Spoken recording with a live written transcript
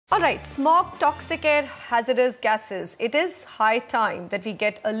Alright, smog, toxic air, hazardous gases. It is high time that we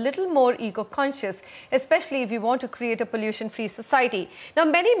get a little more eco-conscious, especially if we want to create a pollution-free society. Now,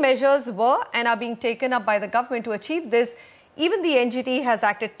 many measures were and are being taken up by the government to achieve this. Even the NGT has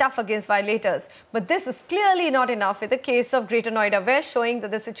acted tough against violators. But this is clearly not enough with the case of Greater Noida West showing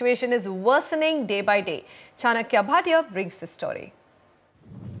that the situation is worsening day by day. Chanakya Bhatia brings this story.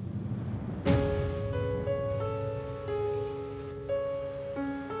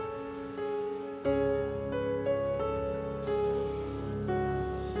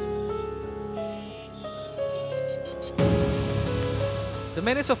 The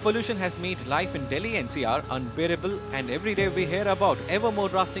menace of pollution has made life in Delhi NCR unbearable, and every day we hear about ever more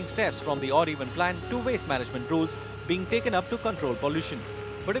drastic steps from the odd even plan to waste management rules being taken up to control pollution.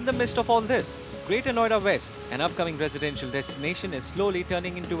 But in the midst of all this, Greater Noida West, an upcoming residential destination, is slowly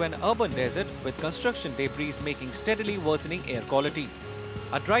turning into an urban desert with construction debris making steadily worsening air quality.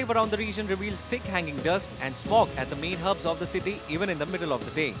 A drive around the region reveals thick hanging dust and smog at the main hubs of the city even in the middle of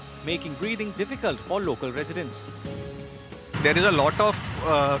the day, making breathing difficult for local residents. There is a lot of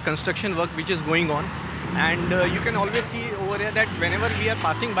construction work which is going on, and you can always see over here that whenever we are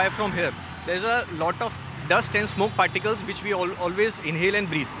passing by from here, there is a lot of dust and smoke particles which we always inhale and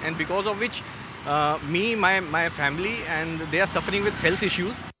breathe, and because of which me, my family, and they are suffering with health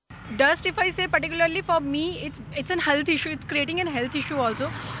issues. Dust, if I say particularly for me, it's a health issue. It's creating a health issue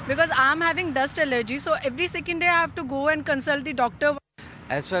also because I'm having dust allergy. So every second day I have to go and consult the doctor.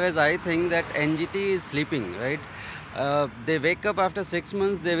 As far as I think that NGT is sleeping, right? They wake up after 6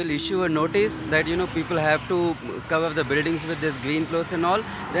 months, they will issue a notice that, people have to cover the buildings with this green clothes and all.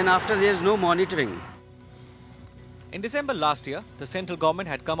 Then after there is no monitoring. In December last year, the central government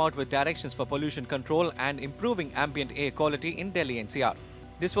had come out with directions for pollution control and improving ambient air quality in Delhi NCR.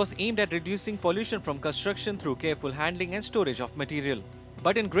 This was aimed at reducing pollution from construction through careful handling and storage of material.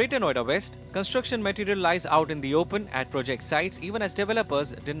 But in Greater Noida West, construction material lies out in the open at project sites even as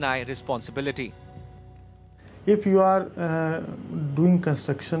developers deny responsibility. If you are doing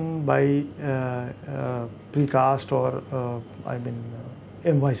construction by precast or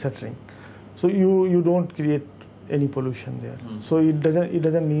MY shuttering, so you don't create any pollution there. So it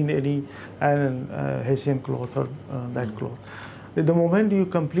doesn't need any iron Hessian cloth or that cloth. The moment you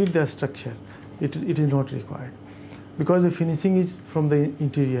complete the structure, it is not required because the finishing is from the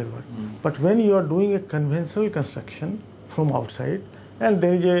interior work. But when you are doing a conventional construction from outside, and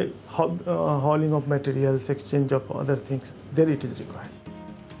there is a hauling of materials, exchange of other things, there it is required.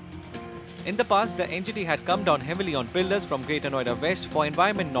 In the past, the NGT had come down heavily on builders from Greater Noida West for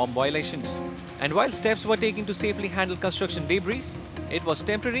environment norm violations. And while steps were taken to safely handle construction debris, it was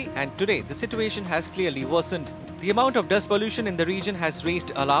temporary, and today the situation has clearly worsened. The amount of dust pollution in the region has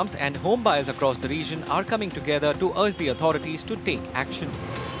raised alarms, and home buyers across the region are coming together to urge the authorities to take action.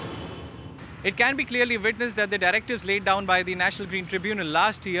 It can be clearly witnessed that the directives laid down by the National Green Tribunal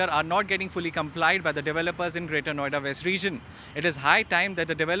last year are not getting fully complied by the developers in Greater Noida West region. It is high time that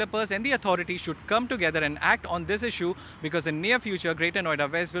the developers and the authorities should come together and act on this issue, because in near future, Greater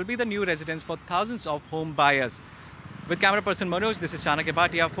Noida West will be the new residence for thousands of home buyers. With camera person Manoj, this is Chanakya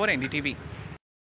Bhatia for NDTV.